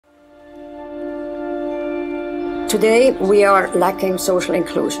Today, we are lacking social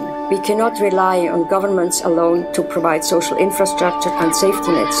inclusion. We cannot rely on governments alone to provide social infrastructure and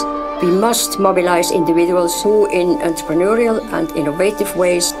safety nets. We must mobilize individuals who, in entrepreneurial and innovative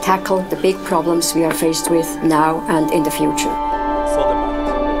ways, tackle the big problems we are faced with now and in the future.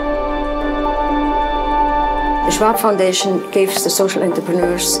 The Schwab Foundation gives the social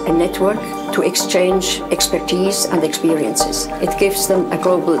entrepreneurs a network to exchange expertise and experiences. It gives them a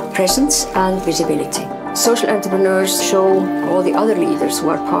global presence and visibility. Social entrepreneurs show all the other leaders who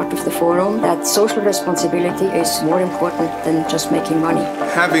are part of the forum that social responsibility is more important than just making money.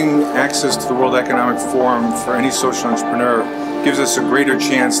 Having access to the World Economic Forum for any social entrepreneur gives us a greater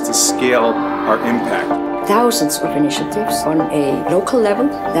chance to scale our impact. Thousands of initiatives on a local level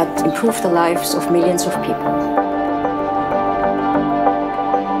that improve the lives of millions of people.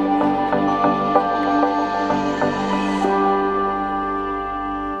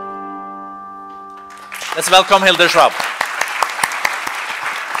 Let's welcome Hilde Schwab.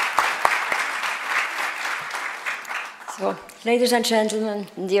 So, ladies and gentlemen,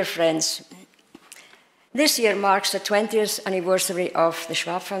 dear friends, this year marks the 20th anniversary of the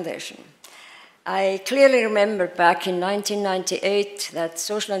Schwab Foundation. I clearly remember back in 1998 that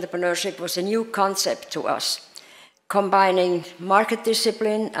social entrepreneurship was a new concept to us, combining market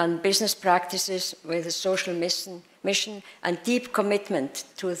discipline and business practices with a social mission and deep commitment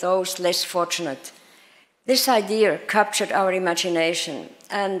to those less fortunate. This idea captured our imagination,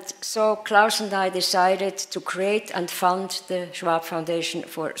 and so Klaus and I decided to create and fund the Schwab Foundation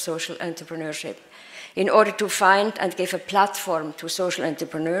for Social Entrepreneurship in order to find and give a platform to social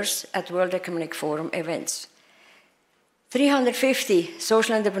entrepreneurs at World Economic Forum events. 350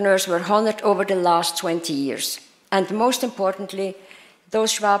 social entrepreneurs were honored over the last 20 years, and most importantly,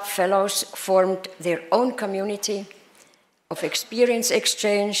 those Schwab Fellows formed their own community of experience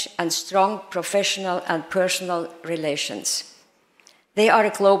exchange and strong professional and personal relations. They are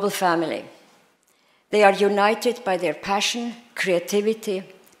a global family. They are united by their passion, creativity,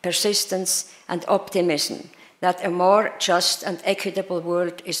 persistence, and optimism that a more just and equitable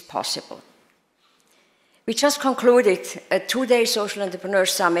world is possible. We just concluded a two-day Social Entrepreneur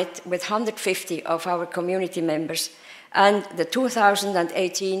Summit with 150 of our community members and the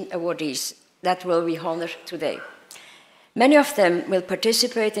 2018 awardees that will be honored today. Many of them will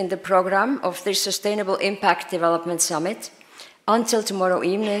participate in the program of this Sustainable Impact Development Summit until tomorrow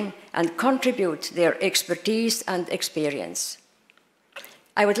evening and contribute their expertise and experience.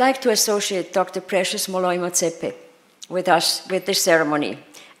 I would like to associate Dr. Precious Molloy-Motsepe with us with this ceremony,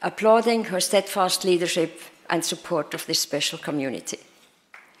 applauding her steadfast leadership and support of this special community.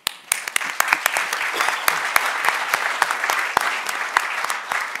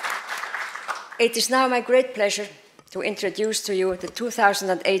 It is now my great pleasure to introduce to you the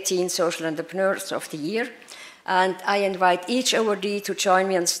 2018 Social Entrepreneurs of the Year, and I invite each awardee to join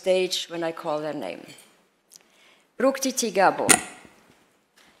me on stage when I call their name. Brukti Tigabo.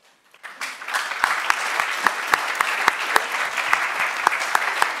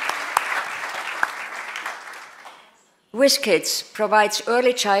 WizKids provides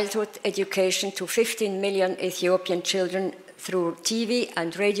early childhood education to 15 million Ethiopian children through TV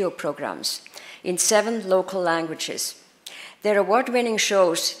and radio programs in 7 local languages. Their award-winning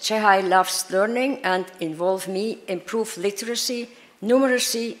shows, Chehai Loves Learning and Involve Me, improve literacy,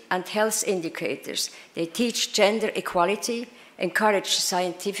 numeracy, and health indicators. They teach gender equality, encourage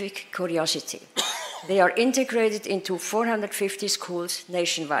scientific curiosity. They are integrated into 450 schools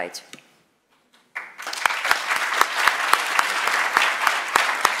nationwide.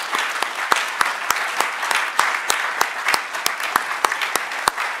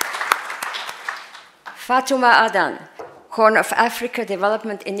 Fatuma Adan, Horn of Africa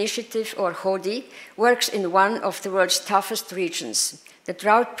Development Initiative, or HODI, works in one of the world's toughest regions, the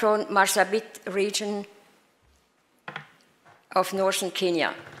drought-prone Marsabit region of northern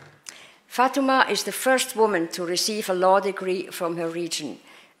Kenya. Fatuma is the first woman to receive a law degree from her region,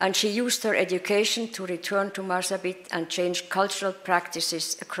 and she used her education to return to Marsabit and change cultural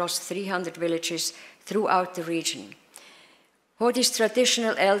practices across 300 villages throughout the region. HODI's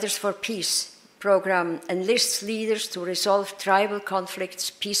Traditional Elders for Peace program enlists leaders to resolve tribal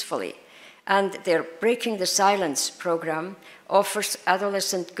conflicts peacefully, and their Breaking the Silence program offers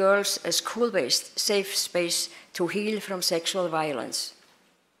adolescent girls a school-based safe space to heal from sexual violence.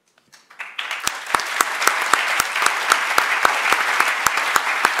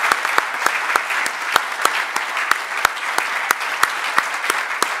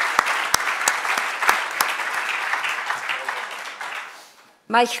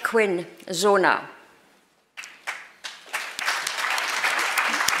 Mike Quinn, Zona.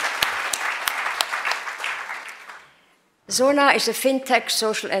 Zona is a fintech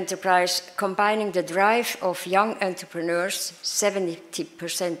social enterprise combining the drive of young entrepreneurs,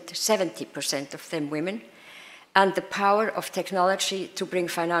 70% of them women, and the power of technology to bring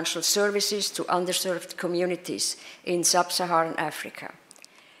financial services to underserved communities in sub-Saharan Africa.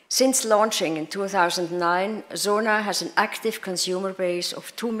 Since launching in 2009, Zona has an active consumer base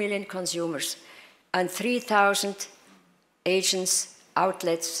of 2 million consumers and 3,000 agents,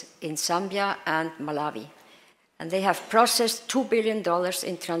 outlets in Zambia and Malawi. And they have processed $2 billion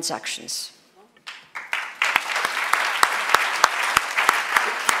in transactions.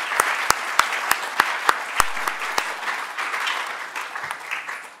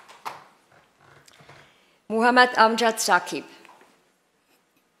 Muhammad Amjad Saqib.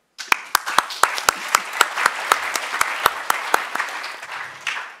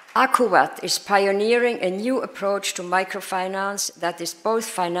 Akuwat is pioneering a new approach to microfinance that is both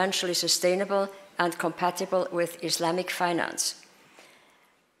financially sustainable and compatible with Islamic finance.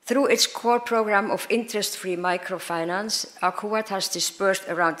 Through its core program of interest-free microfinance, Akuwat has disbursed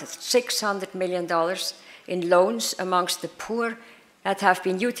around $600 million in loans amongst the poor that have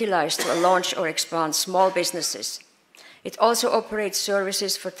been utilized to launch or expand small businesses. It also operates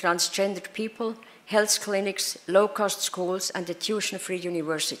services for transgendered people, health clinics, low-cost schools, and a tuition-free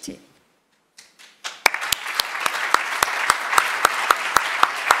university.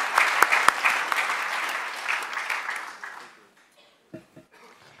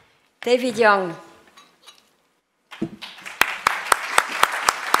 David Young.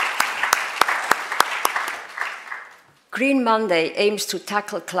 Green Monday aims to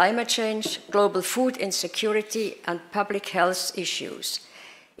tackle climate change, global food insecurity, and public health issues.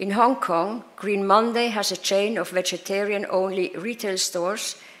 In Hong Kong, Green Monday has a chain of vegetarian-only retail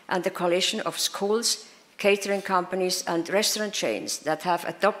stores and a coalition of schools, catering companies, and restaurant chains that have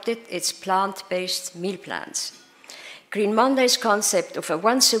adopted its plant-based meal plans. Green Monday's concept of a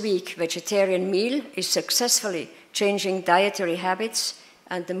once-a-week vegetarian meal is successfully changing dietary habits,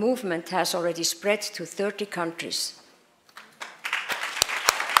 and the movement has already spread to 30 countries.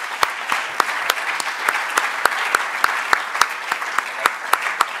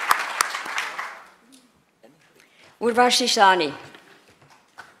 Urvashi Sani.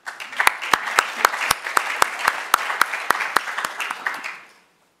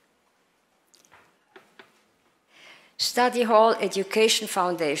 Study Hall Education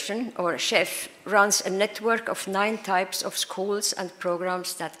Foundation, or SHEF, runs a network of 9 types of schools and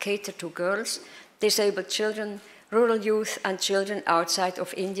programs that cater to girls, disabled children, rural youth, and children outside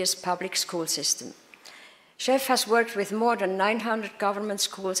of India's public school system. SHEF has worked with more than 900 government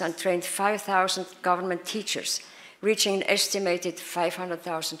schools and trained 5,000 government teachers, reaching an estimated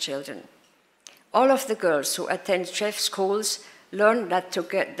 500,000 children. All of the girls who attend SHEF schools learn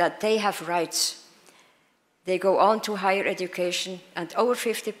that they have rights. They go on to higher education, and over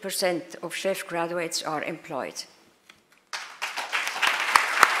 50% of SHEF graduates are employed.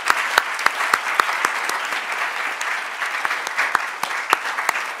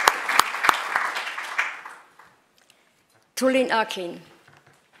 Tulin Akin.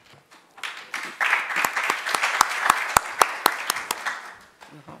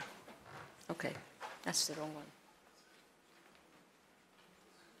 Okay, that's the wrong one.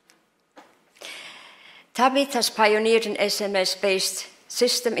 Tabit has pioneered an SMS-based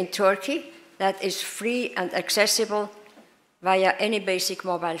system in Turkey that is free and accessible via any basic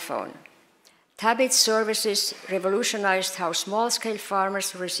mobile phone. Tabit's services revolutionized how small-scale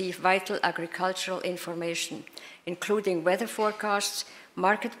farmers receive vital agricultural information, including weather forecasts,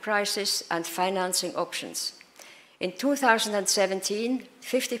 market prices, and financing options. In 2017,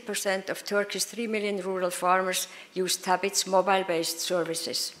 50% of Turkey's 3 million rural farmers used Tabit's mobile-based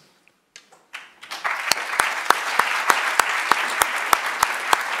services.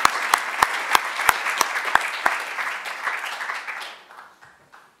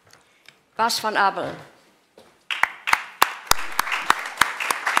 Bas van Abel.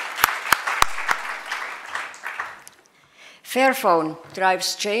 Fairphone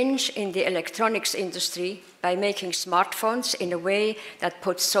drives change in the electronics industry by making smartphones in a way that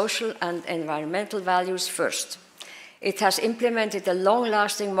puts social and environmental values first. It has implemented a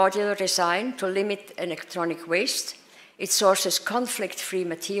long-lasting modular design to limit electronic waste. It sources conflict-free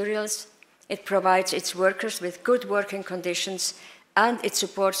materials. It provides its workers with good working conditions, and it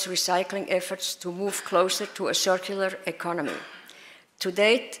supports recycling efforts to move closer to a circular economy. To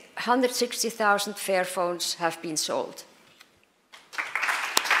date, 160,000 Fairphones have been sold.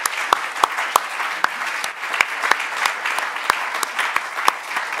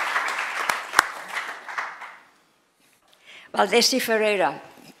 Valdesi Ferreira.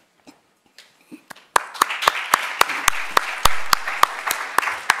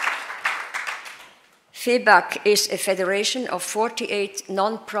 FEBAC is a federation of 48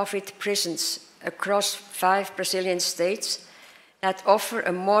 non-profit prisons across 5 Brazilian states that offer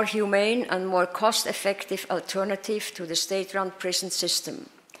a more humane and more cost-effective alternative to the state-run prison system.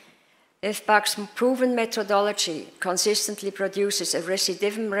 FEBAC's proven methodology consistently produces a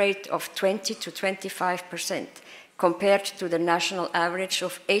recidivism rate of 20 to 25% compared to the national average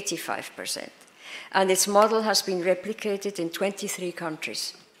of 85%. And its model has been replicated in 23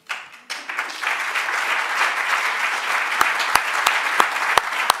 countries.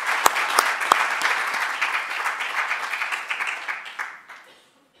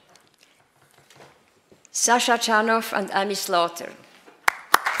 Sasha Chanov and Amy Slaughter.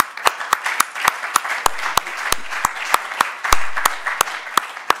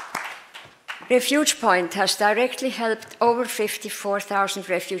 Refuge Point has directly helped over 54,000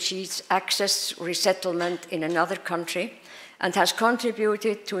 refugees access resettlement in another country and has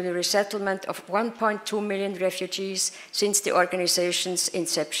contributed to the resettlement of 1.2 million refugees since the organization's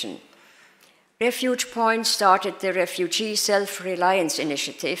inception. Refuge Point started the Refugee Self-Reliance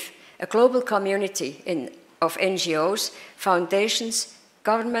Initiative, a global community of NGOs, foundations,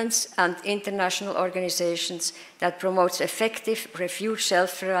 governments, and international organizations that promotes effective refuge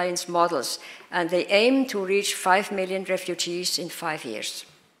self-reliance models, and they aim to reach 5 million refugees in 5 years.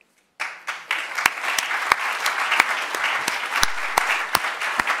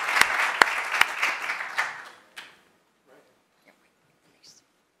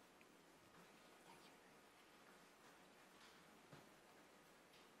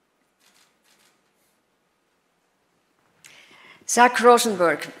 Zach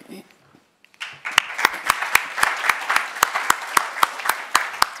Rosenberg.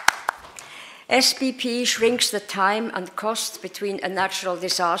 SBP shrinks the time and cost between a natural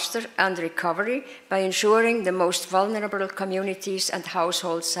disaster and recovery by ensuring the most vulnerable communities and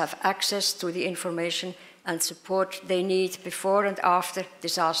households have access to the information and support they need before and after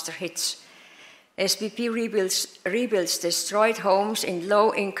disaster hits. SBP rebuilds destroyed homes in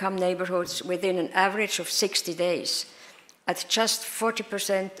low-income neighborhoods within an average of 60 days, at just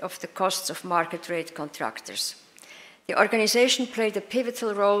 40% of the costs of market-rate contractors. The organization played a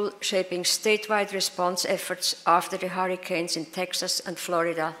pivotal role shaping statewide response efforts after the hurricanes in Texas and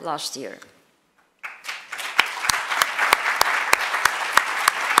Florida last year.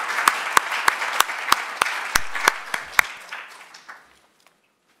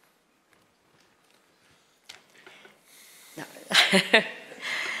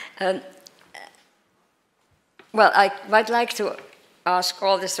 Well, I'd like to ask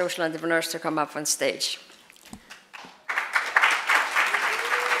all the social entrepreneurs to come up on stage.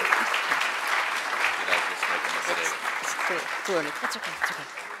 That's okay, it's okay.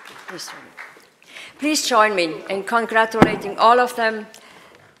 Please join me. Please join me in congratulating all of them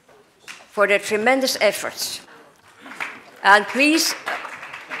for their tremendous efforts. And please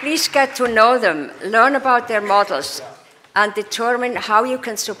get to know them, learn about their models, and determine how you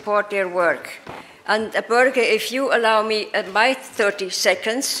can support their work. And Børge, if you allow me my 30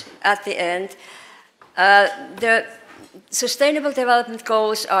 seconds at the end, the Sustainable Development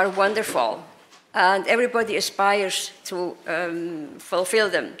Goals are wonderful, and everybody aspires to fulfill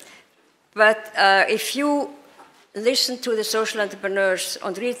them. But if you listen to the social entrepreneurs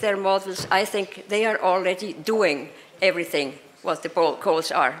and read their models, I think they are already doing everything what the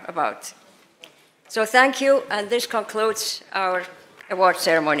goals are about. So thank you, and this concludes our award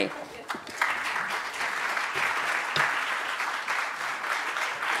ceremony.